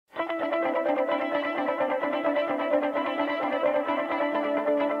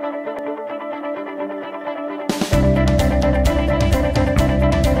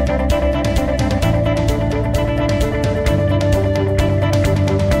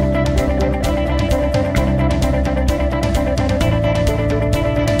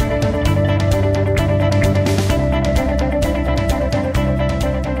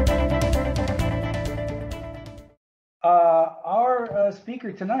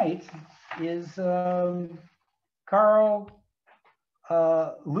tonight is Carl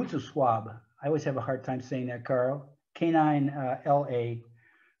Luetzelschwab. I always have a hard time saying that, Carl. K9LA.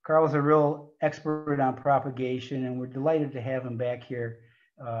 Carl is a real expert on propagation, and we're delighted to have him back here.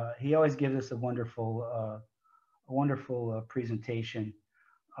 He always gives us a wonderful presentation.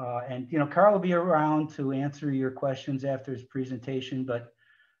 And Carl will be around to answer your questions after his presentation. But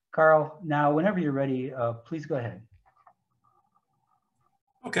Carl, now whenever you're ready, please go ahead.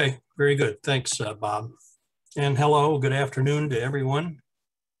 Okay, very good. Thanks, Bob. And hello, good afternoon to everyone.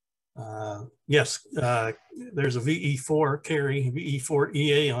 Yes, there's a VE4 carry,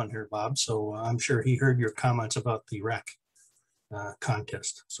 VE4EA on here, Bob. So I'm sure he heard your comments about the rack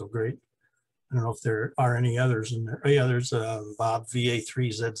contest. So great. I don't know if there are any others in there. Yeah, there's Bob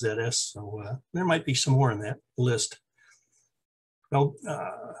VA3ZZS. So there might be some more in that list. Well,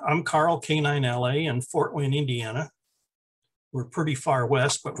 I'm Carl, K9LA in Fort Wayne, Indiana. We're pretty far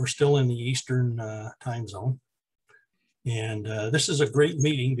west, but we're still in the Eastern time zone. And this is a great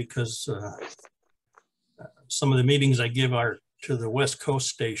meeting because some of the meetings I give are to the West Coast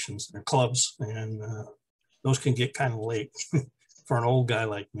stations and clubs, and those can get kind of late for an old guy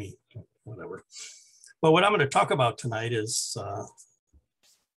like me, whatever. But what I'm going to talk about tonight is,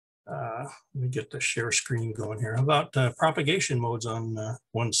 let me get the share screen going here, about propagation modes on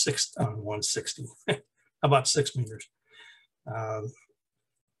 160, about 6 meters.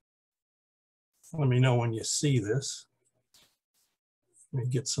 Let me know when you see this. Let me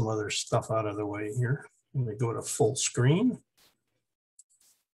get some other stuff out of the way here. Let me go to full screen.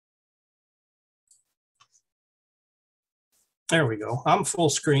 There we go. I'm full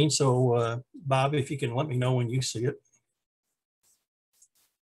screen. So Bob, if you can let me know when you see it.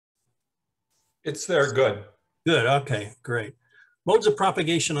 It's there, good. Good, okay, great. Modes of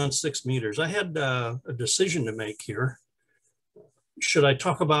propagation on 6 meters. I had a decision to make here. Should I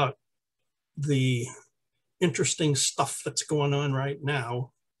talk about the interesting stuff that's going on right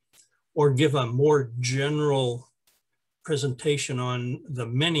now, or give a more general presentation on the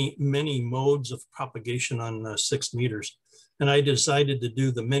many, many modes of propagation on 6 meters? And I decided to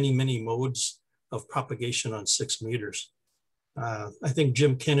do the many, many modes of propagation on 6 meters. I think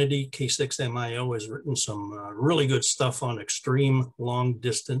Jim Kennedy, K6MIO, has written some really good stuff on extreme long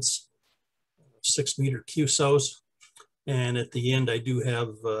distance 6 meter QSOs. And at the end, I do have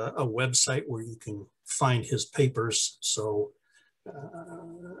a website where you can find his papers. So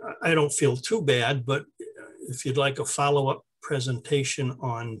I don't feel too bad, but if you'd like a follow-up presentation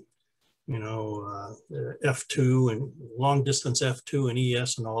on, F2 and long distance F2 and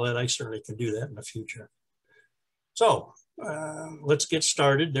ES and all that, I certainly can do that in the future. So let's get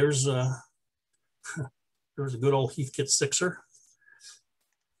started. There's a good old Heathkit 6er.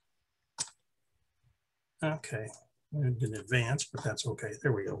 Okay. I didn't advance, but that's okay.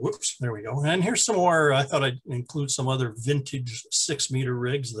 There we go. Whoops, there we go. And here's some more. I thought I'd include some other vintage 6 meter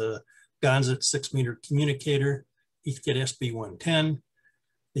rigs. The Gonzit 6 meter communicator, Heathkit SB110,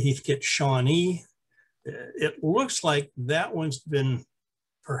 the Heathkit Shawnee. It looks like that one's been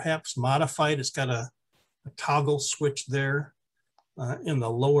perhaps modified. It's got a toggle switch there in the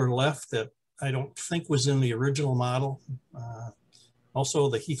lower left that I don't think was in the original model. Also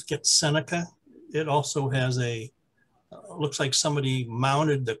the Heathkit Seneca. It also has a looks like somebody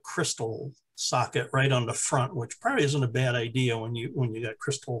mounted the crystal socket right on the front, which probably isn't a bad idea when you got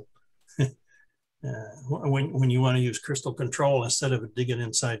crystal when you want to use crystal control instead of digging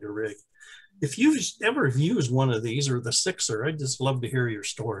inside the rig. If you've ever used one of these or the 6er, I'd just love to hear your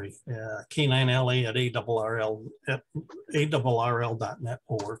story. K9LA at ARRL.net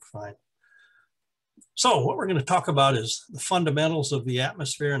will work fine. So what we're going to talk about is the fundamentals of the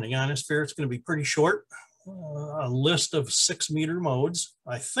atmosphere and the ionosphere. It's going to be pretty short. A list of 6 meter modes.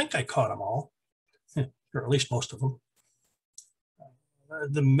 I think I caught them all, or at least most of them.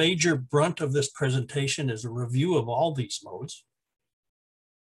 The major brunt of this presentation is a review of all these modes.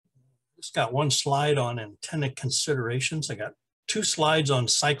 It's got one slide on antenna considerations. I got 2 slides on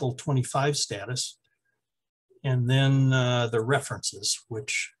cycle 25 status, and then the references,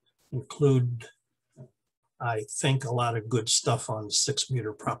 which include, I think, a lot of good stuff on 6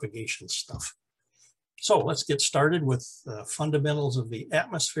 meter propagation stuff. So let's get started with fundamentals of the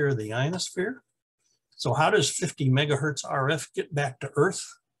atmosphere, the ionosphere. So how does 50 megahertz RF get back to Earth?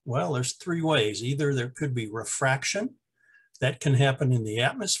 Well, there's 3 ways. Either there could be refraction. That can happen in the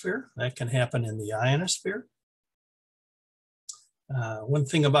atmosphere. That can happen in the ionosphere. One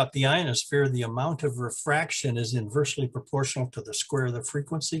thing about the ionosphere, the amount of refraction is inversely proportional to the square of the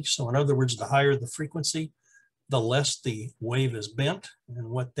frequency. So in other words, the higher the frequency, the less the wave is bent.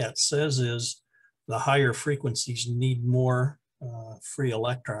 And what that says is the higher frequencies need more free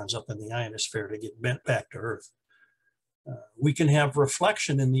electrons up in the ionosphere to get bent back to Earth. We can have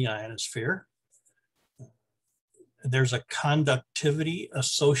reflection in the ionosphere. There's a conductivity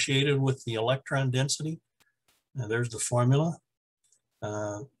associated with the electron density. There's the formula.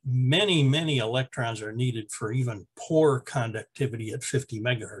 Many electrons are needed for even poor conductivity at 50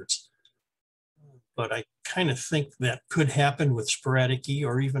 megahertz. But I kind of think that could happen with sporadic E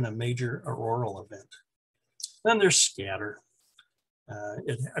or even a major auroral event. Then there's scatter.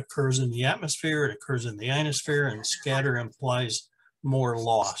 It occurs in the atmosphere, it occurs in the ionosphere, and scatter implies more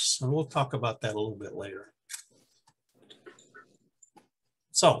loss. And we'll talk about that a little bit later.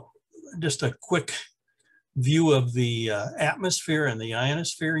 So just a quick view of the atmosphere and the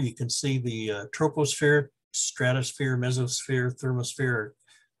ionosphere. You can see the troposphere, stratosphere, mesosphere, thermosphere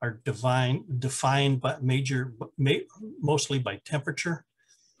are defined by mostly by temperature.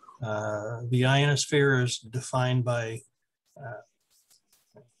 The ionosphere is defined by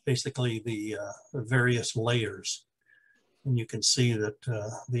basically the various layers. And you can see that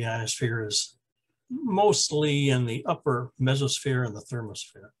the ionosphere is mostly in the upper mesosphere and the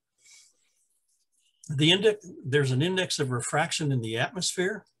thermosphere. There's an index of refraction in the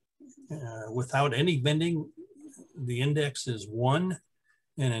atmosphere. Without any bending, the index is 1,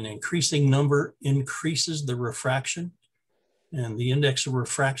 and an increasing number increases the refraction. And the index of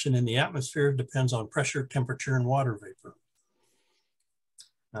refraction in the atmosphere depends on pressure, temperature, and water vapor.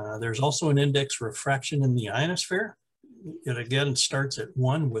 There's also an index of refraction in the ionosphere. It again starts at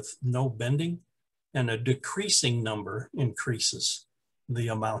 1 with no bending, and a decreasing number increases the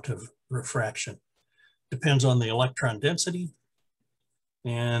amount of refraction. Depends on the electron density.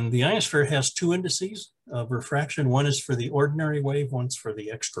 And the ionosphere has 2 indices of refraction. One is for the ordinary wave, one's for the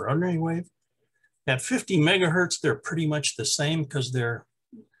extraordinary wave. At 50 megahertz, they're pretty much the same because they're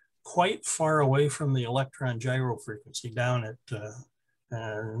quite far away from the electron gyro frequency, down at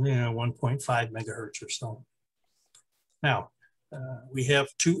 1.5 megahertz or so. Now, we have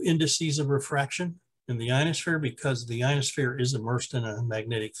 2 indices of refraction in the ionosphere because the ionosphere is immersed in a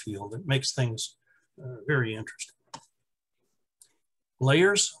magnetic field. It makes things very interesting.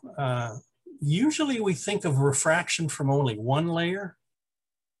 Layers. Usually we think of refraction from only one layer,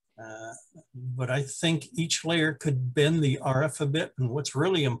 but I think each layer could bend the RF a bit. And what's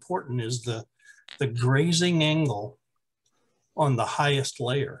really important is the grazing angle on the highest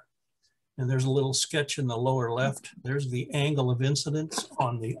layer. And there's a little sketch in the lower left. There's the angle of incidence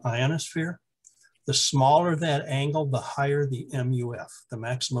on the ionosphere. The smaller that angle, the higher the MUF, the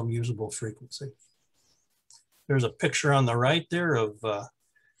maximum usable frequency. There's a picture on the right there of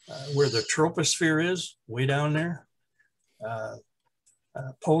where the troposphere is, way down there.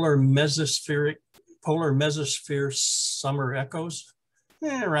 Polar mesosphere summer echoes,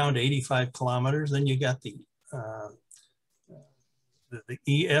 around 85 kilometers. Then you got the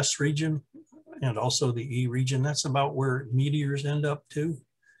ES region and also the E region. That's about where meteors end up too.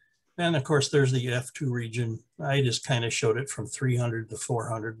 And of course, there's the F2 region. I just kind of showed it from 300 to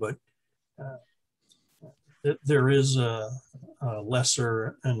 400, but there is a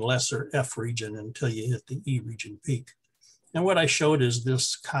lesser and lesser F region until you hit the E region peak. And what I showed is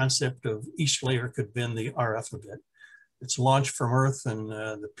this concept of each layer could bend the RF a bit. It's launched from Earth, and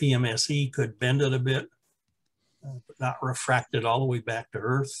the PMSE could bend it a bit, but not refract it all the way back to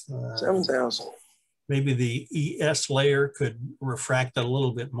Earth. 7,000. Maybe the ES layer could refract it a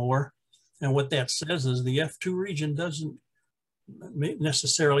little bit more. And what that says is the F2 region doesn't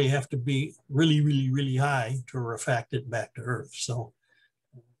necessarily have to be really high to refract it back to Earth. So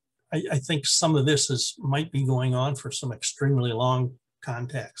I think some of this might be going on for some extremely long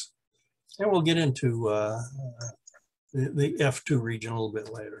contacts. And we'll get into the F2 region a little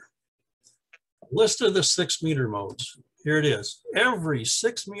bit later. List of the 6-meter modes. Here it is. Every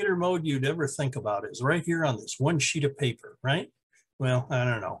 6-meter mode you'd ever think about is right here on this one sheet of paper, right? Well, I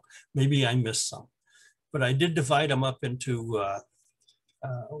don't know. Maybe I missed some. But I did divide them up into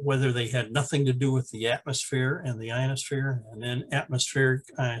whether they had nothing to do with the atmosphere and the ionosphere, and then atmospheric,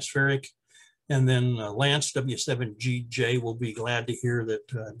 ionospheric, and then Lance W7GJ will be glad to hear that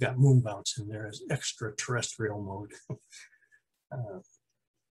I've got moon bounce in there as extraterrestrial mode.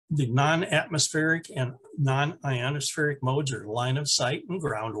 The non-atmospheric and non-ionospheric modes are line of sight and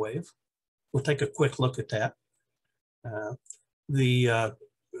ground wave. We'll take a quick look at that. The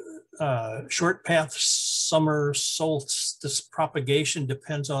short path summer solstice propagation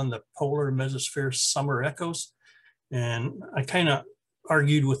depends on the polar mesosphere summer echoes. And I kind of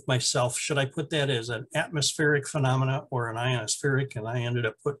argued with myself, should I put that as an atmospheric phenomena or an ionospheric? And I ended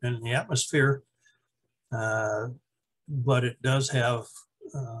up putting it in the atmosphere. But it does have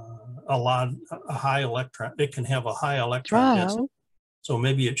a high electron. It can have a high electron density. So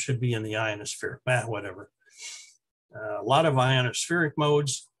maybe it should be in the ionospheric, whatever. A lot of ionospheric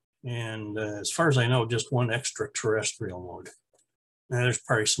modes, and as far as I know, just one extraterrestrial mode. Now, there's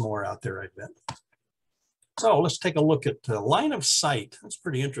probably some more out there, I bet. So let's take a look at line of sight. That's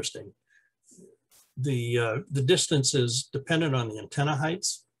pretty interesting. The distance is dependent on the antenna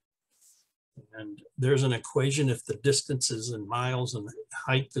heights. And there's an equation if the distance is in miles and the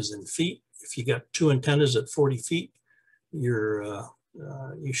height is in feet. If you got two antennas at 40 feet, you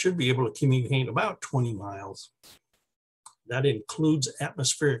should be able to communicate about 20 miles. That includes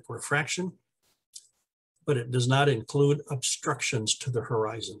atmospheric refraction, but it does not include obstructions to the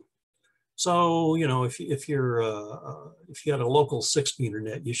horizon. So, you know, if you got a local 6-meter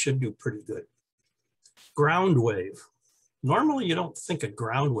net, you should do pretty good. Ground wave. Normally, you don't think of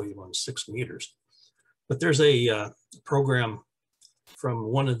ground wave on 6 meters, but there's a program from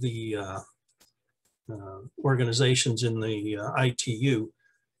one of the organizations in the ITU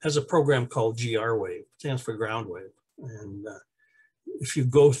has a program called GR wave, stands for ground wave. And if you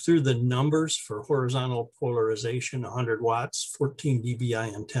go through the numbers for horizontal polarization, 100 watts, 14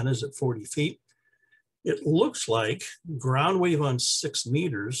 dBi antennas at 40 feet, it looks like ground wave on 6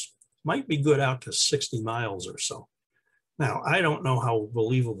 meters might be good out to 60 miles or so. Now, I don't know how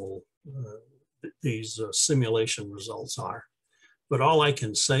believable these simulation results are, but all I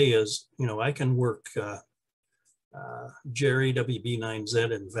can say is, you know, I can work Jerry,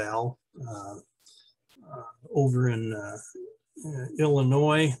 WB9Z, and Val over in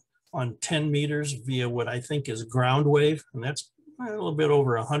Illinois on 10 meters via what I think is ground wave, and that's a little bit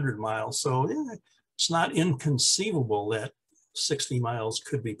over 100 miles. So it's not inconceivable that 60 miles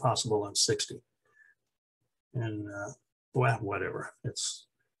could be possible on 60. And well, whatever. It's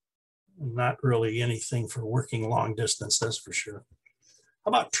not really anything for working long distance, that's for sure. How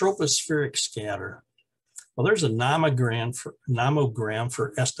about tropospheric scatter? Well, there's a nomogram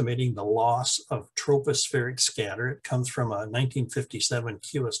for estimating the loss of tropospheric scatter. It comes from a 1957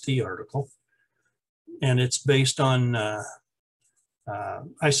 QST article, and it's based on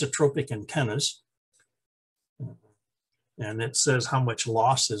isotropic antennas. And it says how much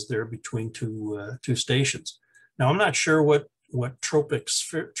loss is there between two stations. Now, I'm not sure what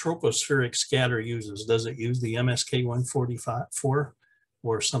tropospheric scatter uses. Does it use the MSK-144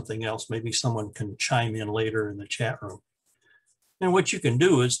 or something else? Maybe someone can chime in later in the chat room. And what you can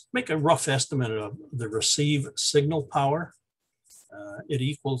do is make a rough estimate of the receive signal power. It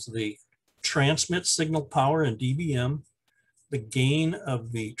equals the transmit signal power in dBm, the gain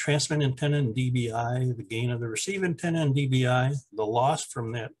of the transmit antenna in dBi, the gain of the receive antenna in dBi, the loss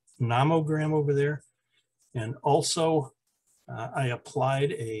from that nomogram over there. And also, I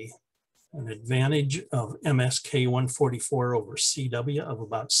applied an advantage of MSK-144 over CW of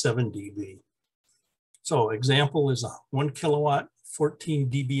about 7 dB. So example is a 1 kilowatt, 14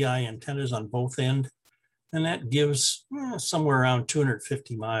 dBi antennas on both ends, and that gives somewhere around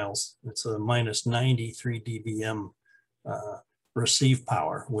 250 miles. It's a minus 93 dBm receive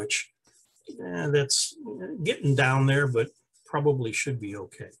power, which that's getting down there, but probably should be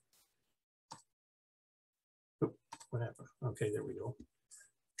okay. Whatever. Okay, there we go.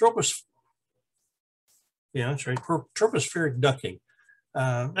 Yeah, that's right. Tropospheric ducting.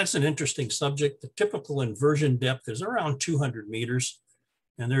 That's an interesting subject. The typical inversion depth is around 200 meters.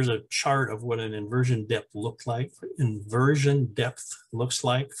 And there's a chart of what an inversion depth looks like from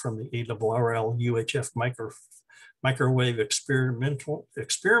the ARRL UHF Microwave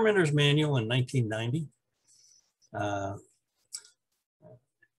Experimenter's Manual in 1990.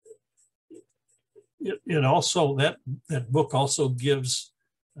 It also, that book also gives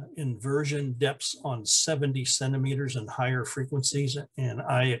inversion depths on 70 centimeters and higher frequencies, and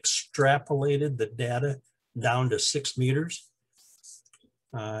I extrapolated the data down to 6 meters.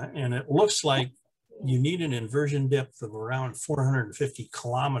 And it looks like you need an inversion depth of around 450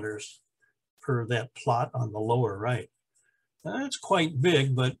 kilometers per that plot on the lower right. That's quite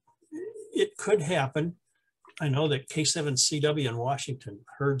big, but it could happen. I know that K7CW in Washington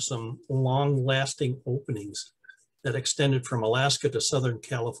heard some long-lasting openings that extended from Alaska to Southern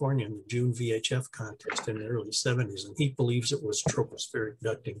California in the June VHF contest in the early 70s, and he believes it was tropospheric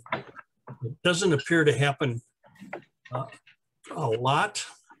ducting. It doesn't appear to happen a lot,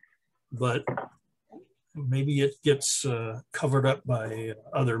 but maybe it gets covered up by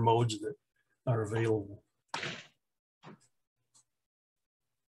other modes that are available.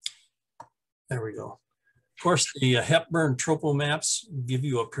 There we go. Of course, the Hepburn tropo maps give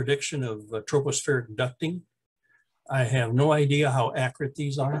you a prediction of tropospheric ducting. I have no idea how accurate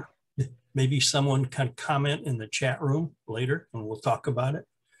these are. Maybe someone can comment in the chat room later and we'll talk about it.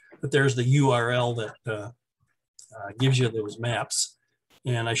 But there's the URL that gives you those maps.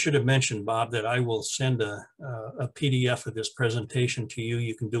 And I should have mentioned, Bob, that I will send a PDF of this presentation to you.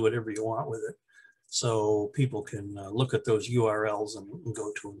 You can do whatever you want with it. So people can look at those URLs and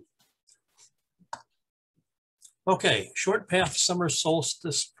go to them. Okay, short path summer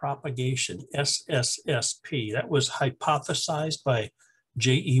solstice propagation, SSSP. That was hypothesized by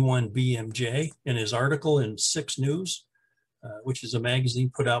JE1BMJ in his article in 6 News, which is a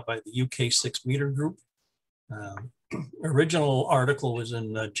magazine put out by the UK 6 Meter Group. Original article was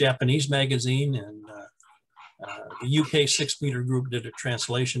in a Japanese magazine, and the UK 6 Meter Group did a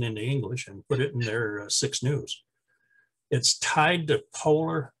translation into English and put it in their 6 News. It's tied to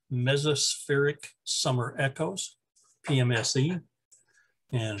polar mesospheric summer echoes, PMSE,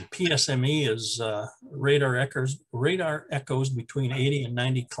 and PSME is radar echoes between 80 and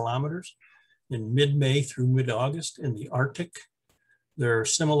 90 kilometers in mid-May through mid-August in the Arctic. There are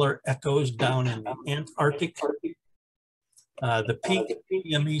similar echoes down in the Antarctic. The peak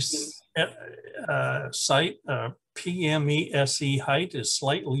PME site, PMESE height is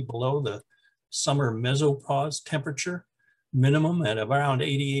slightly below the summer mesopause temperature, minimum at around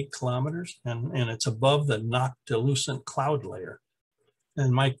 88 kilometers, and it's above the noctilucent cloud layer.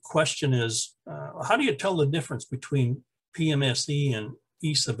 And my question is, how do you tell the difference between PMSE and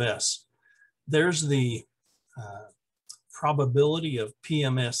E sub S? There's the probability of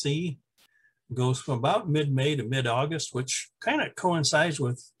PMSE goes from about mid-May to mid-August, which kind of coincides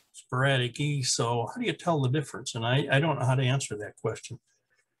with sporadic E. So how do you tell the difference? And I don't know how to answer that question.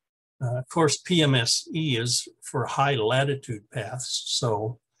 Of course, PMSE is for high latitude paths.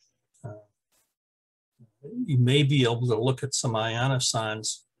 So you may be able to look at some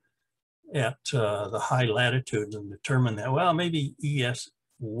ionosons at the high latitudes and determine that, well, maybe ES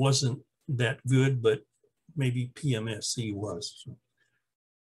wasn't that good, but maybe PMSE was. So,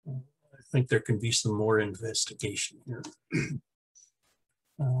 I think there can be some more investigation here.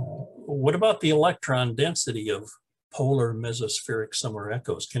 What about the electron density of polar mesospheric summer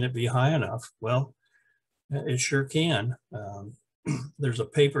echoes? Can it be high enough? Well, it sure can. There's a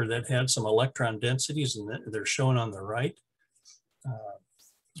paper that had some electron densities, and they're shown on the right.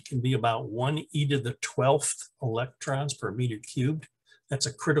 It can be about 1 e to the 12th electrons per meter cubed. That's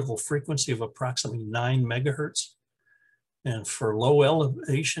a critical frequency of approximately 9 megahertz. And for low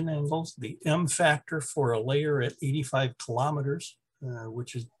elevation angles, the M factor for a layer at 85 kilometers,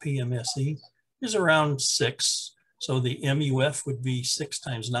 which is PMSE, is around 6. So the MUF would be 6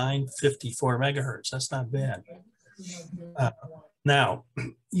 times 9, 54 megahertz. That's not bad. Now,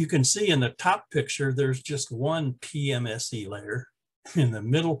 you can see in the top picture, there's just one PMSE layer. In the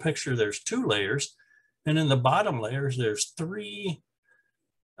middle picture, there's 2 layers. And in the bottom layers, there's 3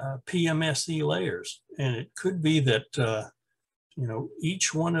 PMSE layers. And it could be that, you know,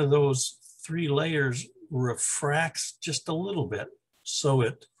 each one of those 3 layers refracts just a little bit. So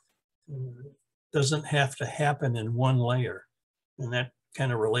it doesn't have to happen in one layer. And that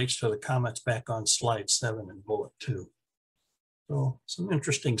kind of relates to the comments back on slide 7 and bullet 2. So some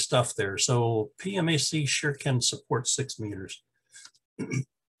interesting stuff there. So PMSE sure can support 6 meters.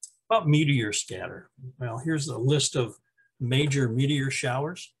 About meteor scatter. Well, here's a list of major meteor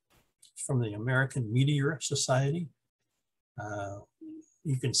showers from the American Meteor Society.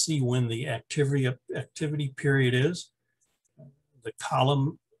 You can see when the activity period is. The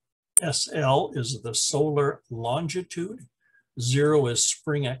column SL is the solar longitude. 0 is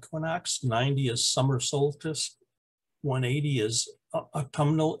spring equinox. 90 is summer solstice. 180 is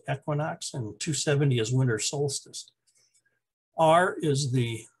autumnal equinox, and 270 is winter solstice. R is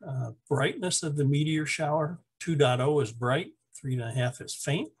the brightness of the meteor shower. 2.0 is bright. 3.5 is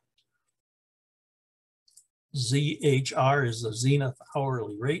faint. ZHR is the zenith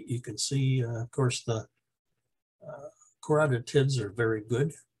hourly rate. You can see, of course, the Carotids are very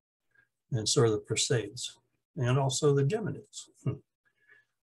good, and so are the Perseids, and also the Geminids.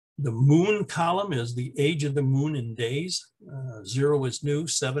 The moon column is the age of the moon in days. 0 is new,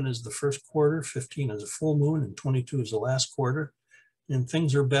 7 is the first quarter, 15 is a full moon, and 22 is the last quarter. And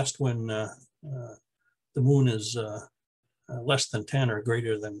things are best when the moon is less than 10 or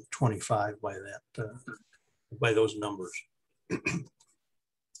greater than 25 by that, by those numbers.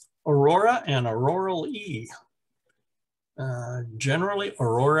 Aurora and auroral E. Generally,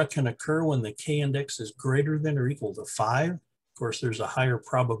 aurora can occur when the K index is greater than or equal to 5. Of course, there's a higher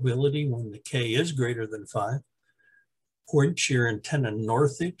probability when the K is greater than 5. Point your antenna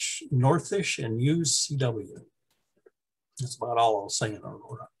northish and use CW. That's about all I'll say in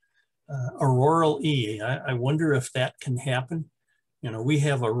aurora. Auroral E, I wonder if that can happen You know, we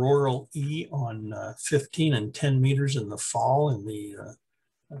have auroral E on 15 and 10 meters in the fall in the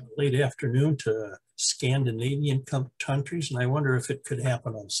late afternoon to Scandinavian countries, and I wonder if it could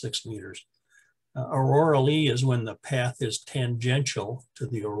happen on 6 meters. Auroral E is when the path is tangential to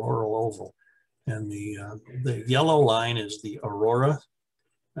the auroral oval, and the yellow line is the aurora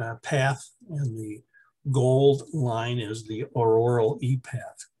path, and the gold line is the auroral E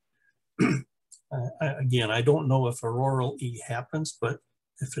path. Again, I don't know if auroral E happens, but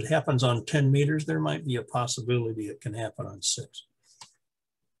if it happens on 10 meters, there might be a possibility it can happen on 6.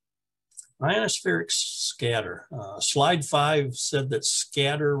 Ionospheric scatter. Slide 5 said that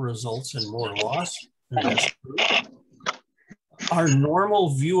scatter results in more loss, and that's true. Our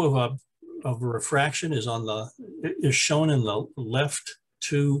normal view of a refraction is shown in the left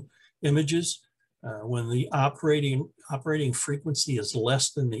 2 images. When the operating frequency is less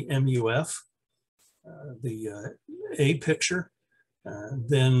than the MUF, the A picture,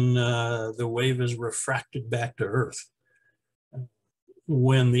 then the wave is refracted back to Earth.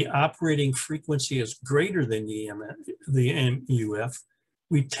 When the operating frequency is greater than the MUF,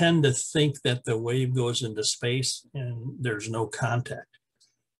 we tend to think that the wave goes into space and there's no contact.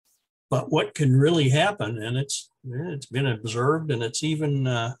 But what can really happen, and it's been observed, and it's even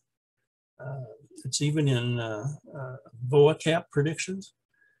in VOACAP predictions,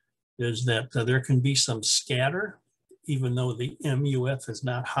 is that there can be some scatter, even though the MUF is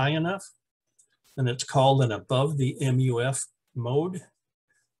not high enough, and it's called an above the MUF mode.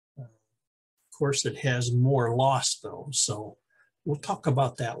 Of course, it has more loss though, so we'll talk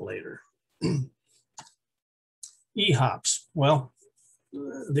about that later. E-hops, well,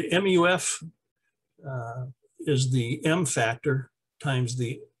 the MUF is the M factor times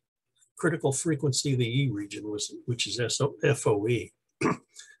the critical frequency of the E region, which is FOE.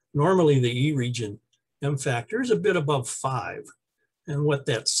 Normally the E region M factor is a bit above 5. And what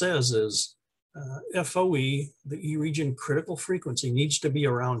that says is FOE, the E region critical frequency, needs to be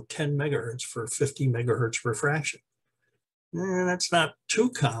around 10 megahertz for 50 megahertz refraction. And that's not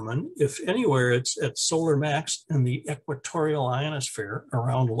too common. If anywhere, it's at solar max and the equatorial ionosphere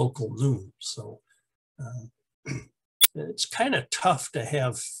around local noon. So it's kind of tough to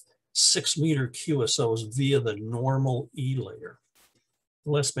have 6 meter QSOs via the normal E layer,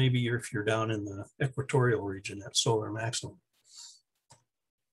 unless maybe if you're down in the equatorial region at solar maximum.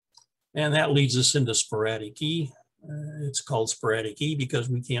 And that leads us into sporadic E. It's called sporadic E because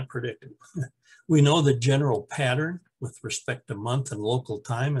we can't predict it. We know the general pattern with respect to month and local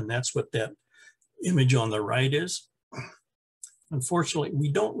time, and that's what that image on the right is. Unfortunately, we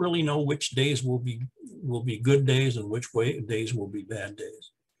don't really know which days will be good days and which days will be bad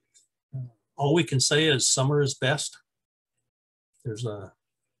days. All we can say is summer is best. There's a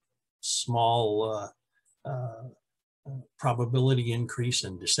small probability increase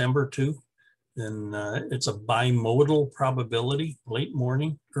in December too. Then it's a bimodal probability, late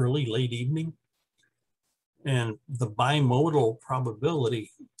morning, early, late evening. And the bimodal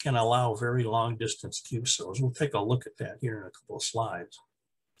probability can allow very long distance QSOs. We'll take a look at that here in a couple of slides.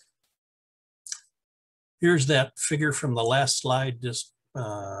 Here's that figure from the last slide, just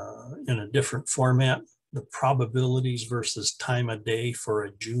in a different format, the probabilities versus time of day for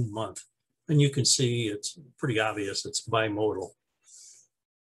a June month. And you can see it's pretty obvious, it's bimodal.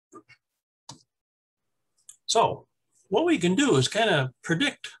 So what we can do is kind of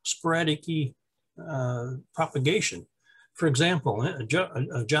predict sporadic E propagation. For example, John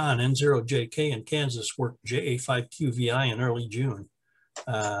N0JK in Kansas worked JA5QVI in early June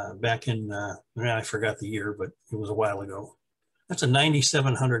back in, I forgot the year, but it was a while ago. That's a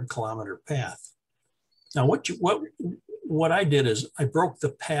 9,700 kilometer path. Now what I did is I broke the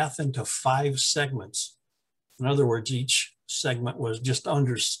path into 5 segments. In other words, each segment was just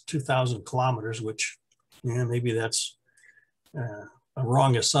under 2,000 kilometers, which maybe that's a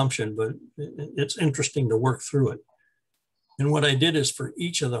wrong assumption, but it's interesting to work through it. And what I did is for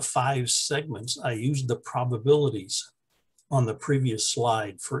each of the 5 segments, I used the probabilities on the previous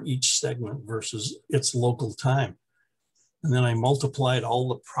slide for each segment versus its local time. And then I multiplied all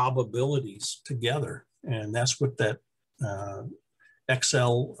the probabilities together. And that's what that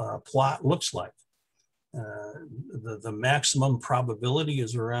Excel plot looks like. The maximum probability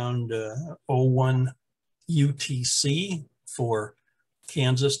is around 01 UTC for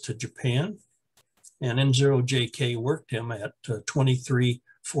Kansas to Japan, and N0JK worked him at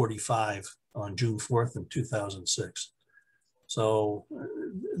 2345 on June 4th in 2006. So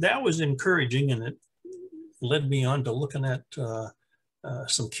that was encouraging, and it led me on to looking at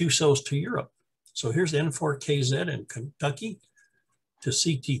some QSOs to Europe. So here's N4KZ in Kentucky. to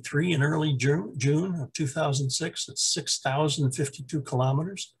CT3 in early June of 2006. It's 6,052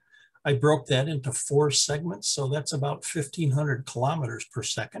 kilometers. I broke that into 4 segments, so that's about 1,500 kilometers per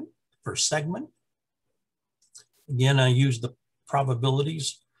second per segment. Again, I used the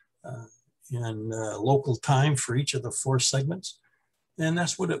probabilities and local time for each of the 4 segments, and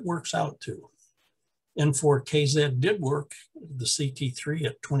that's what it works out to. N4KZ did work the CT3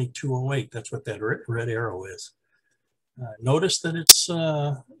 at 2208. That's what that red arrow is. Notice that it's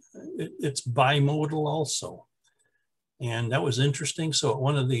bimodal also. And that was interesting. So at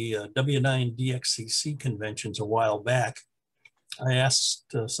one of the W9DXCC conventions a while back, I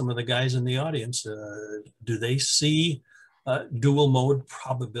asked some of the guys in the audience, do they see dual mode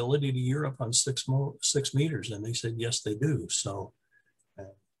probability to Europe on 6 meters? And they said, yes, they do. So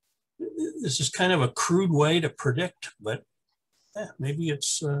this is kind of a crude way to predict, but maybe it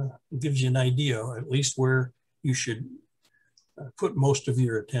gives you an idea, at least where you should put most of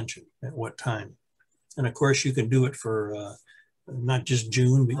your attention at what time. And of course, you can do it for not just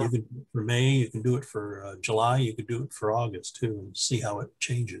June, but you can do it for May, you can do it for July, you could do it for August too, and see how it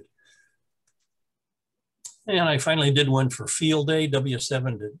changes. And I finally did one for field day,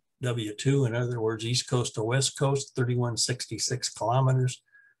 W7 to W2, in other words, East Coast to West Coast, 3166 kilometers,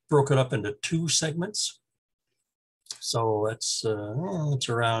 broke it up into 2 segments. So that's it's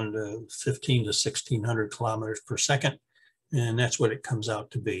around 15 to 1600 kilometers per second. And that's what it comes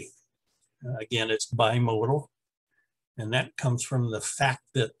out to be. Again, it's bimodal. And that comes from the fact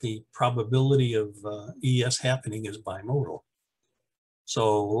that the probability of ES happening is bimodal.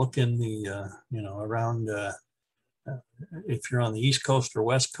 So look in the, around, if you're on the East Coast or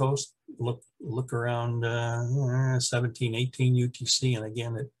West Coast, look around 17, 18 UTC. And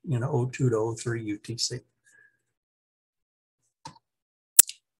again, at, 02 to 03 UTC.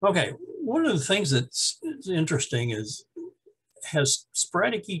 Okay, one of the things that's interesting is, has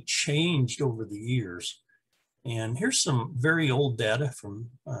sporadic E changed over the years? And here's some very old data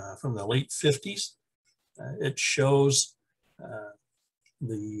from the late 50s. It shows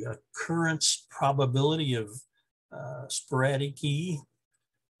the occurrence probability of sporadic E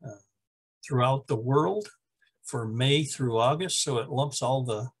throughout the world for May through August. So it lumps all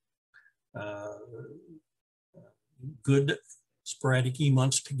the good sporadic E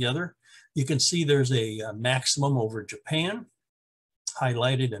months together. You can see there's a maximum over Japan,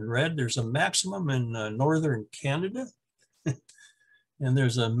 highlighted in red. There's a maximum in northern Canada, and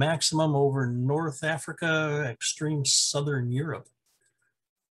there's a maximum over North Africa, extreme southern Europe.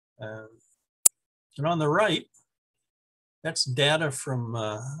 And on the right, that's data from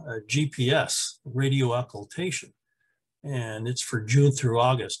GPS, radio occultation, and it's for June through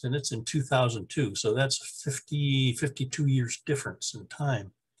August, and it's in 2002. So that's 52 years difference in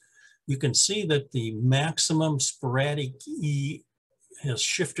time. You can see that the maximum sporadic E has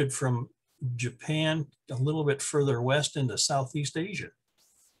shifted from Japan a little bit further west into Southeast Asia.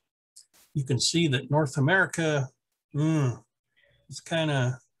 You can see that North America is kind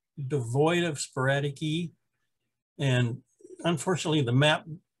of devoid of sporadic E. And unfortunately, the map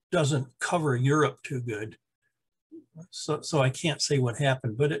doesn't cover Europe too good. So I can't say what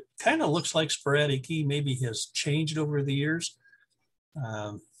happened, but it kind of looks like sporadic E maybe has changed over the years.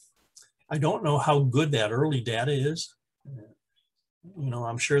 I don't know how good that early data is.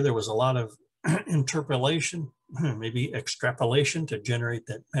 I'm sure there was a lot of interpolation, maybe extrapolation to generate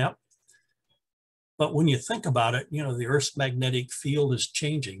that map. But when you think about it, the Earth's magnetic field is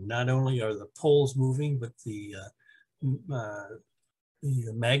changing. Not only are the poles moving, but the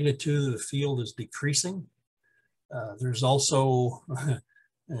magnitude of the field is decreasing. There's also,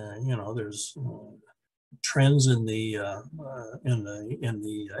 there's trends in the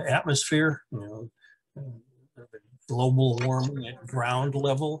atmosphere, global warming at ground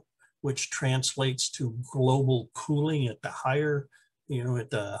level, which translates to global cooling at the higher,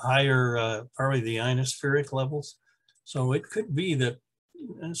 probably the ionospheric levels. So it could be that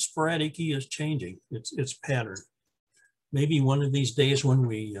sporadic E is changing its pattern. Maybe one of these days when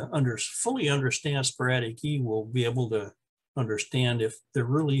we fully understand sporadic E, we'll be able to understand if there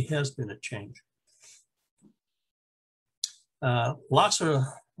really has been a change. Lots of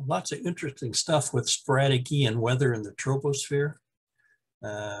interesting stuff with sporadic E and weather in the troposphere.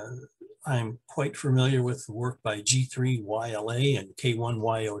 I'm quite familiar with the work by G3YLA and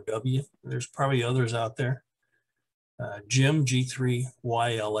K9LA. There's probably others out there. Jim,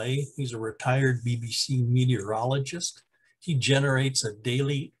 G3YLA, he's a retired BBC meteorologist. He generates a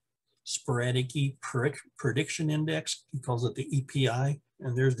daily sporadic E prediction index. He calls it the EPI,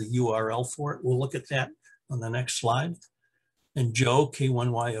 and there's the URL for it. We'll look at that on the next slide. And Joe,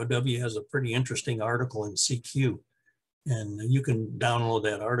 K9YOW, has a pretty interesting article in CQ. And you can download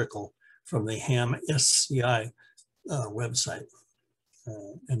that article from the Ham SCI website.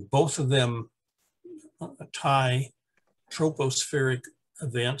 And both of them tie tropospheric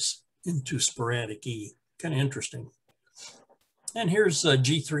events into sporadic E. Kind of interesting. And here's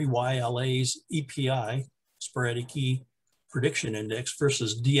G3YLA's EPI, sporadic E prediction index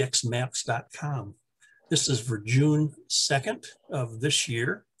versus dxmaps.com. This is for June 2nd of this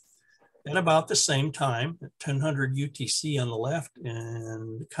year at about the same time, at 1000 UTC on the left,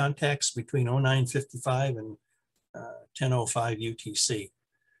 and contacts between 0955 and 1005 UTC.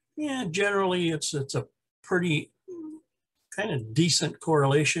 Yeah, generally it's a pretty kind of decent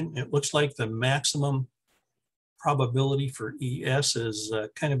correlation. It looks like the maximum probability for ES is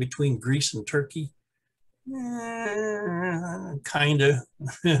kind of between Greece and Turkey. Kind of,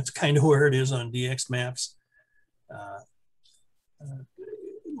 it's kind of where it is on DX maps.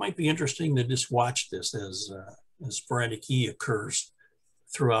 It might be interesting to just watch this as sporadic E occurs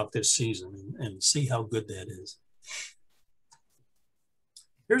throughout this season and see how good that is.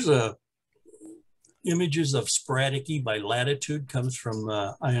 Here's images of sporadic E by latitude, comes from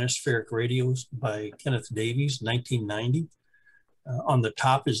Ionospheric Radios by Kenneth Davies, 1990. On the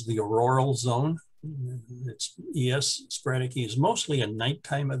top is the auroral zone. It's ES sporadic E is mostly a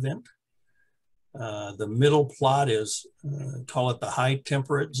nighttime event. The middle plot is, call it the high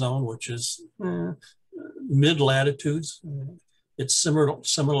temperate zone, which is mid latitudes. It's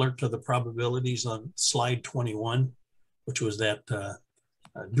similar to the probabilities on slide 21, which was that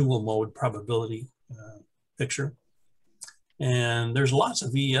dual mode probability picture. And there's lots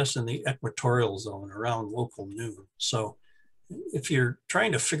of ES in the equatorial zone around local noon. So if you're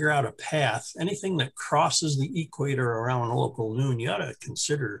trying to figure out a path, anything that crosses the equator around local noon, you ought to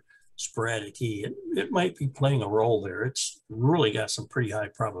consider sporadic E. It might be playing a role there. It's really got some pretty high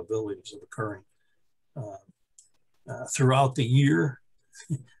probabilities of occurring throughout the year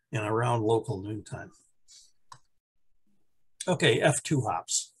and around local noontime. Okay, F2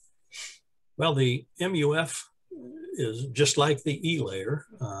 hops. Well, the MUF is just like the E layer,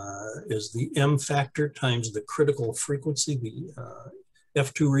 is the M factor times the critical frequency, the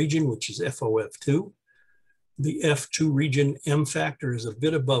F2 region, which is FOF2. The F2 region M factor is a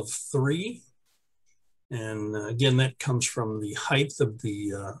bit above 3. And again, that comes from the height of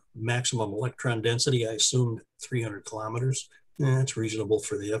the maximum electron density. I assumed 300 kilometers. That's reasonable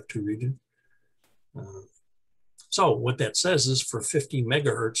for the F2 region. So what that says is for 50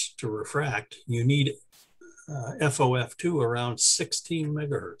 megahertz to refract, you need FOF2 around 16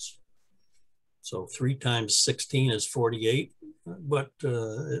 megahertz. So 3 times 16 is 48, but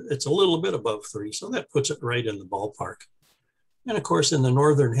it's a little bit above 3. So that puts it right in the ballpark. And of course, in the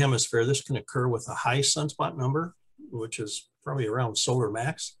Northern Hemisphere, this can occur with a high sunspot number, which is probably around solar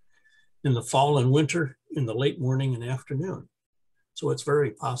max, in the fall and winter, in the late morning and afternoon. So it's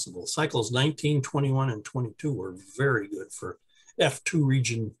very possible. Cycles 19, 21, and 22 were very good for F2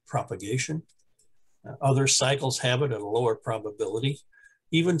 region propagation. Other cycles have it at a lower probability.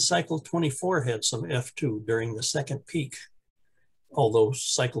 Even cycle 24 had some F2 during the second peak, although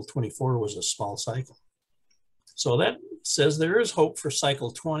cycle 24 was a small cycle. So that says there is hope for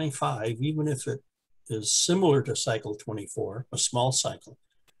cycle 25, even if it is similar to cycle 24, a small cycle.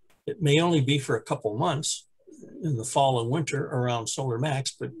 It may only be for a couple months in the fall and winter around solar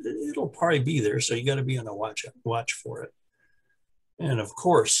max, but it'll probably be there. So you got to be on a watch for it. And of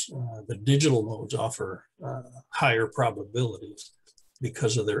course, the digital modes offer higher probabilities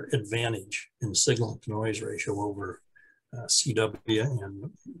because of their advantage in signal to noise ratio over CW and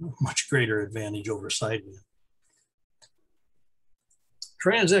much greater advantage over sideband.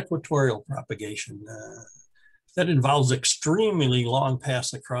 Transequatorial propagation. That involves extremely long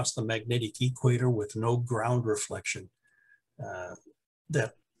paths across the magnetic equator with no ground reflection.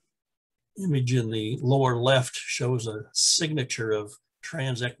 That image in the lower left shows a signature of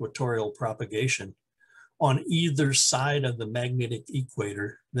transequatorial propagation. On either side of the magnetic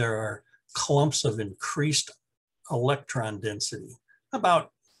equator, there are clumps of increased electron density,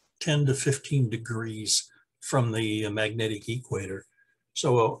 about 10 to 15 degrees from the magnetic equator.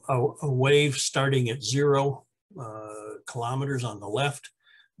 So a wave starting at 0 kilometers on the left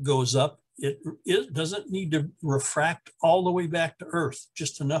goes up. It doesn't need to refract all the way back to Earth,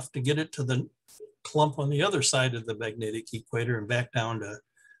 just enough to get it to the clump on the other side of the magnetic equator and back down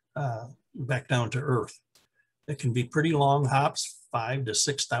to Earth. It can be pretty long hops, 5,000 to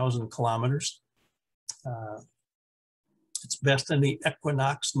 6,000 kilometers. It's best in the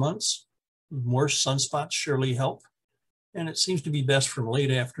equinox months. More sunspots surely help. And it seems to be best from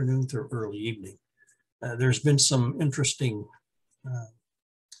late afternoon through early evening. There's been some interesting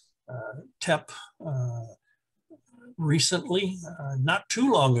TEP recently, not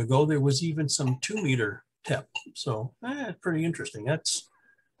too long ago, there was even some 2-meter TEP. So pretty interesting. That's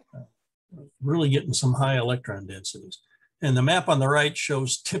really getting some high electron densities. And the map on the right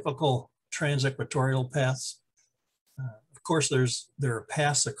shows typical transequatorial paths. Of course, there are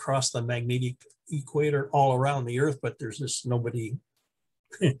paths across the magnetic equator all around the Earth, but there's just nobody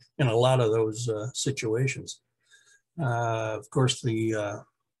in a lot of those situations. Of course,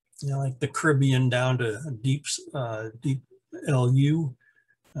 like the Caribbean down to deep LU,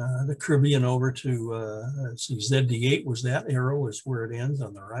 the Caribbean over to see ZD8 was that arrow is where it ends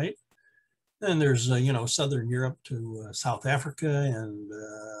on the right. And there's Southern Europe to South Africa and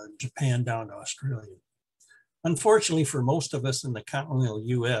Japan down to Australia. Unfortunately, for most of us in the continental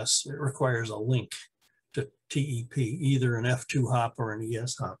US, it requires a link to TEP, either an F2 hop or an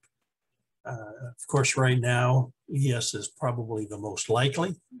ES hop. Of course, right now, ES is probably the most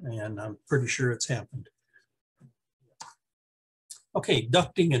likely, and I'm pretty sure it's happened. Okay,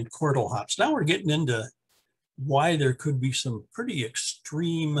 ducting and chordal hops. Now we're getting into why there could be some pretty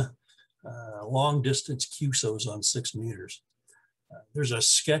extreme long distance QSOs on 6 meters. There's a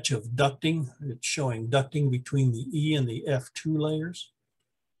sketch of ducting. It's showing ducting between the E and the F2 layers.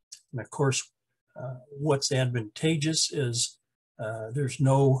 And of course, what's advantageous is there's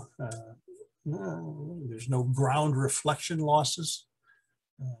no ground reflection losses.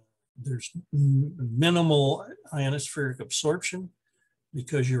 There's minimal ionospheric absorption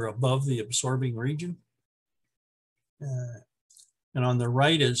because you're above the absorbing region. And on the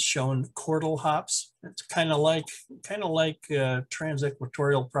right is shown chordal hops. It's kind of like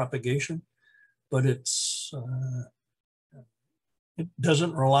transequatorial propagation, but it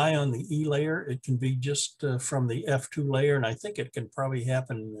doesn't rely on the E layer. It can be just from the F2 layer, and I think it can probably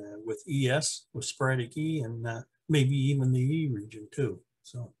happen with ES, with sporadic E, and maybe even the E region too.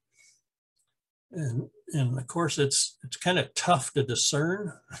 So, and of course, it's kind of tough to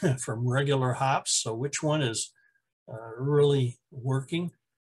discern from regular hops. So which one is really working?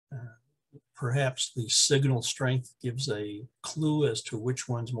 Perhaps the signal strength gives a clue as to which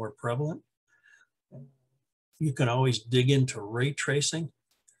one's more prevalent. You can always dig into ray tracing.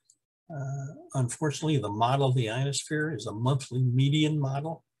 Unfortunately, the model of the ionosphere is a monthly median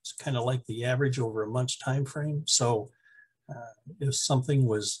model. It's kind of like the average over a month's time frame. So if something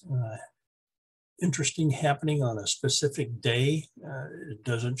was interesting happening on a specific day, it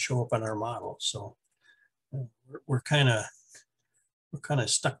doesn't show up on our model. So we're kind of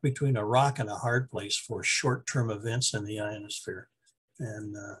stuck between a rock and a hard place for short-term events in the ionosphere.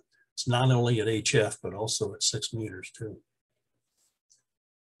 And it's not only at HF, but also at 6 meters too.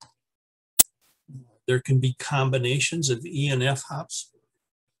 There can be combinations of E and F hops.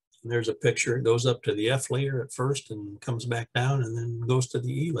 And there's a picture. It goes up to the F layer at first and comes back down and then goes to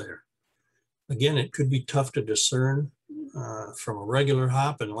the E layer. Again, it could be tough to discern from a regular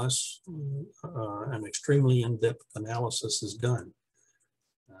hop unless an extremely in-depth analysis is done.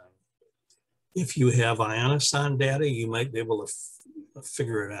 If you have ionoson data, you might be able to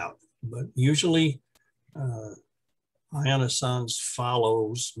figure it out. But usually, ionosons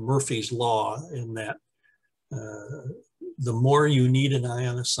follows Murphy's law in that the more you need an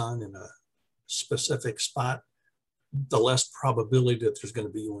ionoson in a specific spot, the less probability that there's going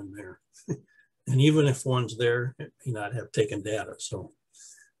to be one there. And even if one's there, it may not have taken data. So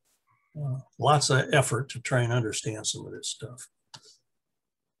lots of effort to try and understand some of this stuff.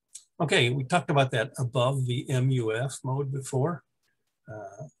 Okay, we talked about that above the MUF mode before.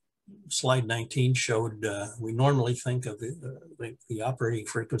 Slide 19 showed we normally think of the operating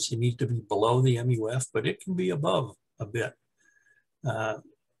frequency needs to be below the MUF, but it can be above a bit.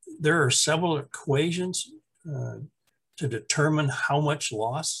 There are several equations to determine how much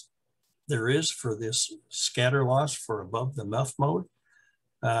loss there is for this scatter loss for above the MUF mode.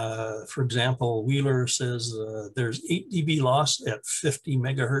 For example, Wheeler says there's 8 dB loss at 50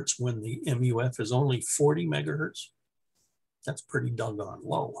 megahertz when the MUF is only 40 megahertz. That's pretty doggone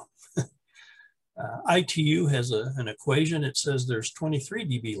low. ITU has an equation. It says there's 23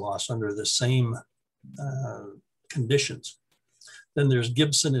 dB loss under the same conditions. Then there's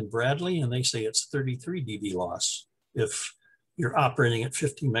Gibson and Bradley, and they say it's 33 dB loss if you're operating at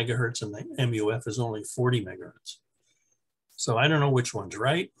 50 megahertz and the MUF is only 40 megahertz. So I don't know which one's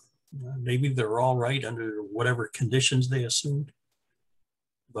right. Maybe they're all right under whatever conditions they assumed.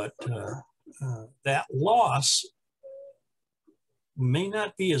 But that loss may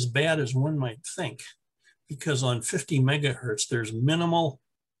not be as bad as one might think, because on 50 megahertz, there's minimal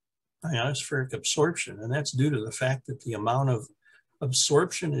ionospheric absorption. And that's due to the fact that the amount of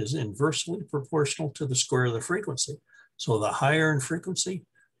absorption is inversely proportional to the square of the frequency. So the higher in frequency,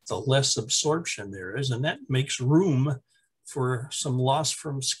 the less absorption there is, and that makes room for some loss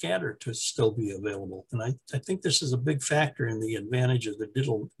from scatter to still be available. And I think this is a big factor in the advantage of the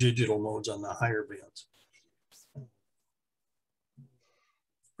digital modes on the higher bands.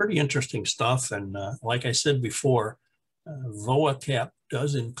 Pretty interesting stuff. And like I said before, VOACAP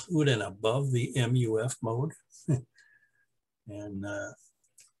does include an above the MUF mode. And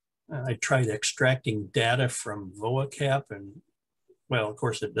I tried extracting data from VOACAP, and well, of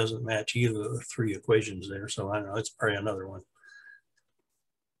course, it doesn't match either of the three equations there. So I don't know, it's probably another one.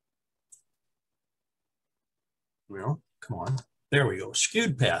 Well, come on. There we go.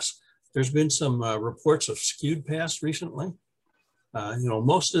 Skewed pass. There's been some reports of skewed pass recently. You know,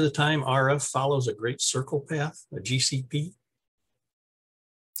 most of the time RF follows a great circle path, a GCP.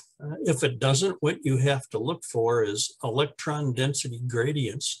 If it doesn't, what you have to look for is electron density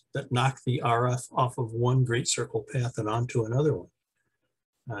gradients that knock the RF off of one great circle path and onto another one.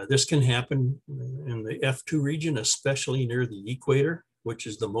 This can happen in the F2 region, especially near the equator, which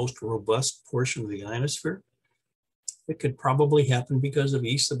is the most robust portion of the ionosphere. It could probably happen because of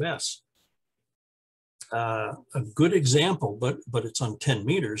E sub S. A good example, but it's on 10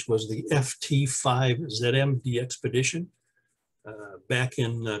 meters, was the FT5ZM expedition back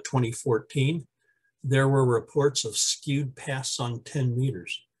in 2014. There were reports of skewed pass on 10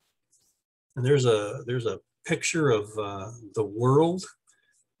 meters. And there's a picture of the world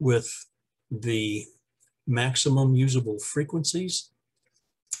with the maximum usable frequencies.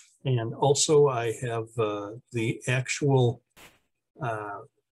 And also I have the actual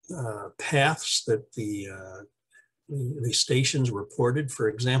paths that the stations reported. For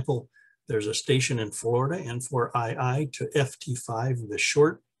example, there's a station in Florida, N4II to FT5. The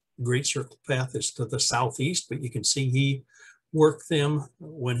short great circle path is to the southeast, but you can see he worked them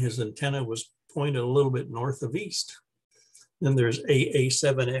when his antenna was pointed a little bit north of east. Then there's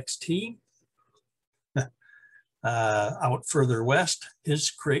AA7XT out further west. His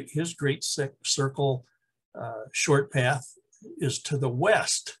great circle short path is to the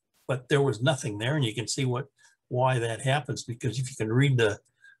west, but there was nothing there, and you can see why that happens, because if you can read the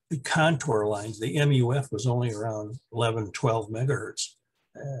contour lines, the MUF was only around 11, 12 megahertz,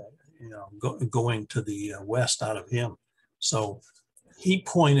 you know, going to the west out of him. So he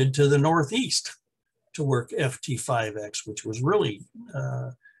pointed to the northeast to work FT5X, which was really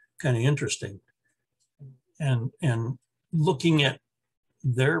kind of interesting. And looking at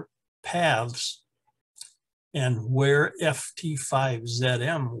their paths and where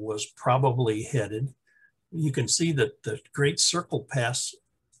FT5ZM was probably headed, you can see that the great circle paths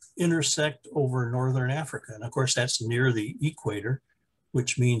intersect over northern Africa. And of course, that's near the equator,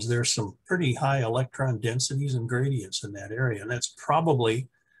 which means there's some pretty high electron densities and gradients in that area. And that's probably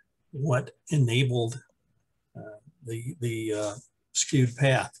what enabled the skewed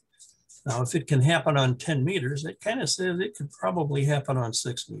path. Now, if it can happen on 10 meters, it kind of says it could probably happen on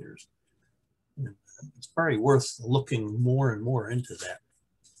 6 meters. It's probably worth looking more and more into that.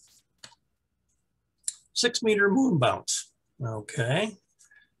 6 meter moon bounce. Okay.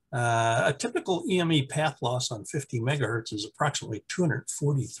 A typical EME path loss on 50 megahertz is approximately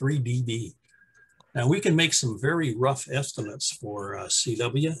 243 dB. Now, we can make some very rough estimates for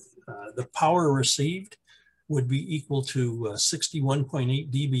CW. The power received would be equal to 61.8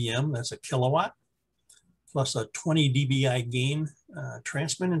 dBm, that's a kilowatt, plus a 20 dBi gain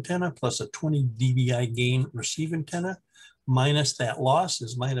transmit antenna, plus a 20 dBi gain receive antenna, minus that loss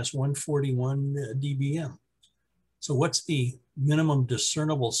is minus 141 dBm. So what's the minimum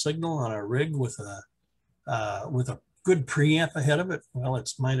discernible signal on a rig with a good preamp ahead of it? Well,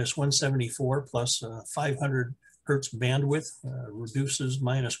 it's minus 174 plus 500 hertz bandwidth, reduces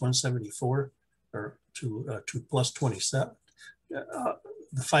minus 174 or to plus 27.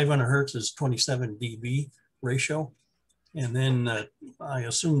 The 500 hertz is 27 dB ratio. And then I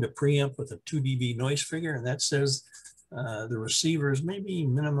assumed a preamp with a 2 dB noise figure, and that says the receivers maybe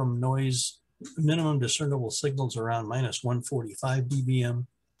minimum discernible signals around minus 145 dBm,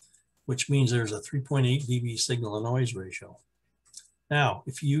 which means there's a 3.8 dB signal to noise ratio. Now,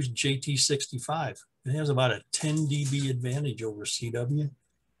 if you use JT65, it has about a 10 dB advantage over CW,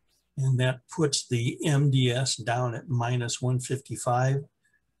 and that puts the MDS down at minus 155,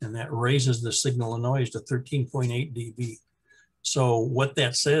 and that raises the signal to noise to 13.8 dB. So what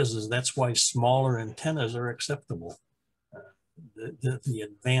that says is that's why smaller antennas are acceptable. The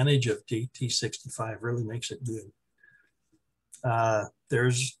advantage of JT65 really makes it good.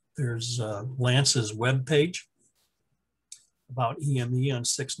 There's Lance's webpage about EME on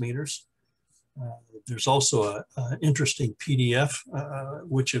 6 meters. There's also an interesting PDF,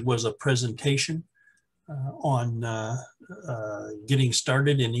 which it was a presentation on getting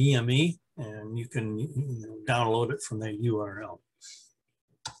started in EME, and you can download it from their URL.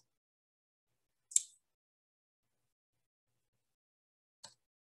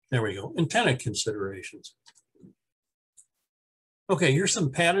 There we go, antenna considerations. Okay, here's some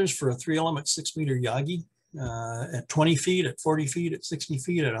patterns for a 3-element 6-meter Yagi at 20 feet, at 40 feet, at 60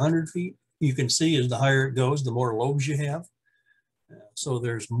 feet, at 100 feet. You can see as the higher it goes, the more lobes you have. So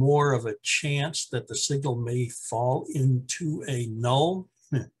there's more of a chance that the signal may fall into a null.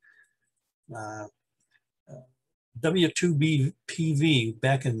 W2BPV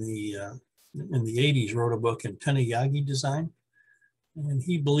back in the 80s wrote a book, Antenna Yagi Design. And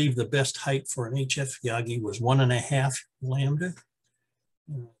he believed the best height for an HF Yagi was 1.5 lambda.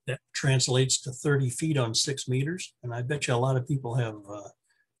 That translates to 30 feet on 6 meters. And I bet you a lot of people have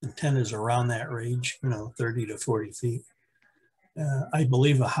antennas around that range, 30 to 40 feet. I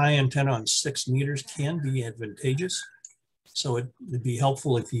believe a high antenna on 6 meters can be advantageous. So it'd be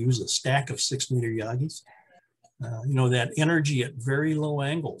helpful if you use a stack of 6-meter Yagis. That energy at very low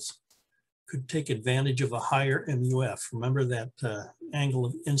angles could take advantage of a higher MUF. Remember that angle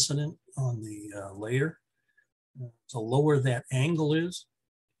of incident on the layer? The lower that angle is,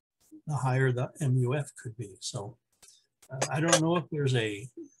 the higher the MUF could be. So I don't know if there's a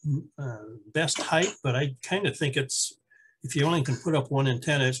best height, but I kind of think it's, if you only can put up one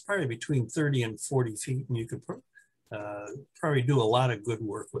antenna, it's probably between 30 and 40 feet, and you could probably do a lot of good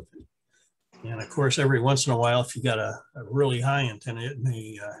work with it. And of course, every once in a while, if you got a really high antenna, it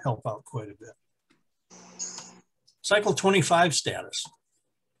may help out quite a bit. Cycle 25 status.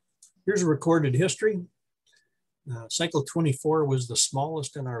 Here's a recorded history. Cycle 24 was the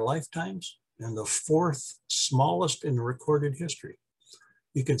smallest in our lifetimes and the 4th smallest in recorded history.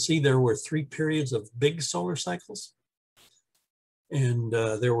 You can see there were 3 periods of big solar cycles, and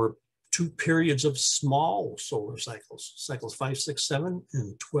there were 2 periods of small solar cycles, cycles 5, 6, 7,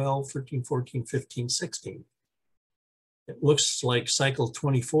 and 12, 13, 14, 15, 16. It looks like cycle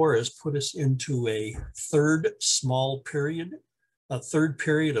 24 has put us into a 3rd small period, a 3rd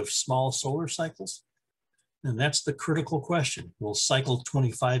period of small solar cycles. And that's the critical question. Will cycle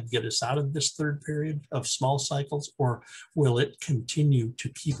 25 get us out of this 3rd period of small cycles, or will it continue to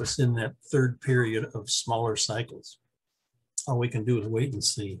keep us in that 3rd period of smaller cycles? All we can do is wait and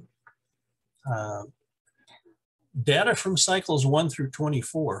see. Data from cycles 1 through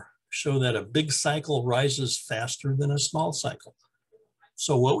 24 show that a big cycle rises faster than a small cycle.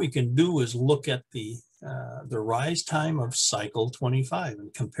 So what we can do is look at the rise time of cycle 25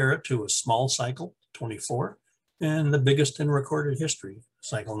 and compare it to a small cycle, 24, and the biggest in recorded history,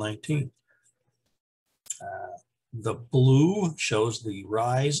 cycle 19. The blue shows the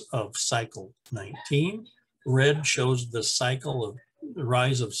rise of cycle 19. Red shows the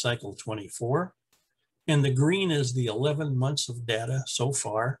rise of cycle 24. And the green is the 11 months of data so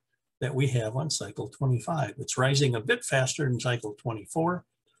far that we have on cycle 25. It's rising a bit faster than cycle 24.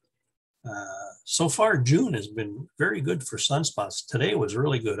 So far, June has been very good for sunspots. Today was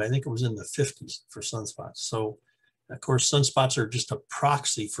really good. I think it was in the 50s for sunspots. So, of course, sunspots are just a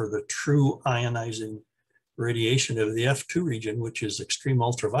proxy for the true ionizing radiation of the F2 region, which is extreme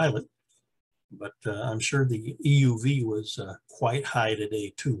ultraviolet. But I'm sure the EUV was quite high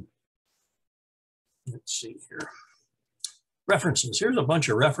today, too. Let's see here. References. Here's a bunch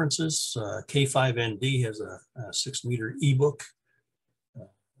of references. K9LA has a 6-meter ebook.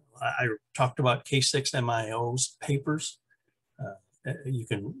 I talked about K6MIO's papers. You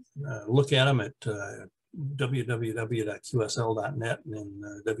can look at them at www.qsl.net and then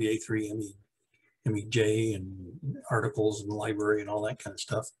WA3MEJ and articles and library and all that kind of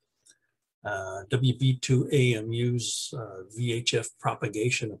stuff. WB2AMU's VHF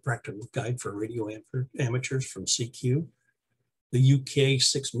Propagation, a practical guide for radio amateurs from CQ. The UK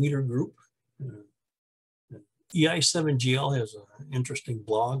 6-meter group. EI7GL has an interesting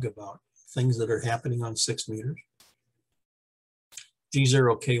blog about things that are happening on 6 meters.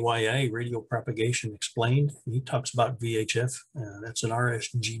 G0KYA, Radio Propagation Explained. He talks about VHF. That's an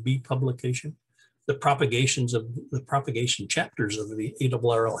RSGB publication. The propagation chapters of the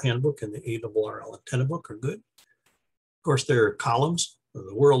ARRL handbook and the ARRL antenna book are good. Of course, there are columns,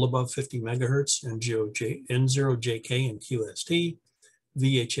 the world above 50 megahertz, N0JK and QST,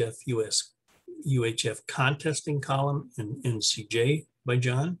 VHF UHF contesting column and NCJ by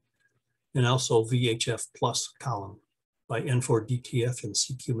John, and also VHF plus column by N4DTF and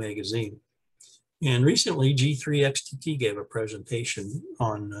CQ magazine. And recently, G3XTT gave a presentation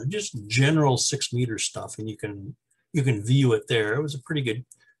on just general 6-meter stuff, and you can view it there. It was a pretty good,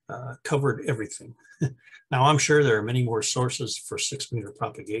 covered everything. Now, I'm sure there are many more sources for 6-meter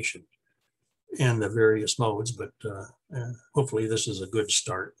propagation. and the various modes, but hopefully this is a good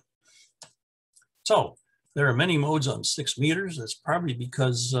start. So there are many modes on 6 meters. That's probably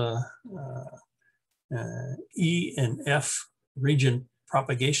because E and F region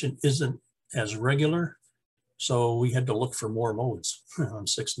propagation isn't as regular. So we had to look for more modes on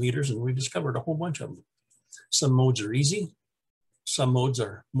 6 meters, and we discovered a whole bunch of them. Some modes are easy. Some modes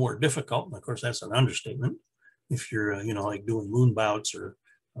are more difficult. And of course, that's an understatement if you're, you know, like doing moon bouts or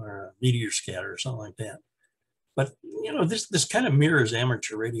a meteor scatter or something like that. But, you know, this kind of mirrors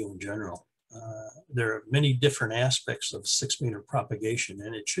amateur radio in general. There are many different aspects of 6 meter propagation,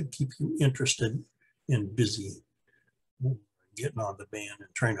 and it should keep you interested and busy getting on the band and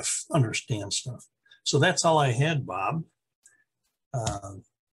trying to understand stuff. So that's all I had, Bob.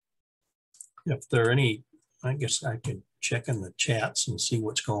 If there are any, I guess I could check in the chats and see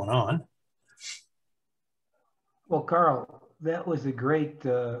what's going on. Well, Carl, that was a great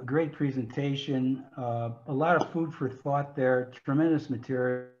presentation. A lot of food for thought there. Tremendous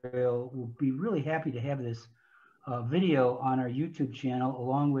material. We'll be really happy to have this video on our YouTube channel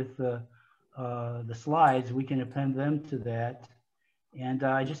along with the slides. We can append them to that. And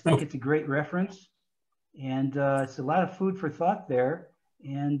I just think it's a great reference. And it's a lot of food for thought there.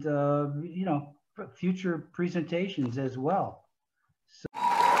 And, you know, future presentations as well. So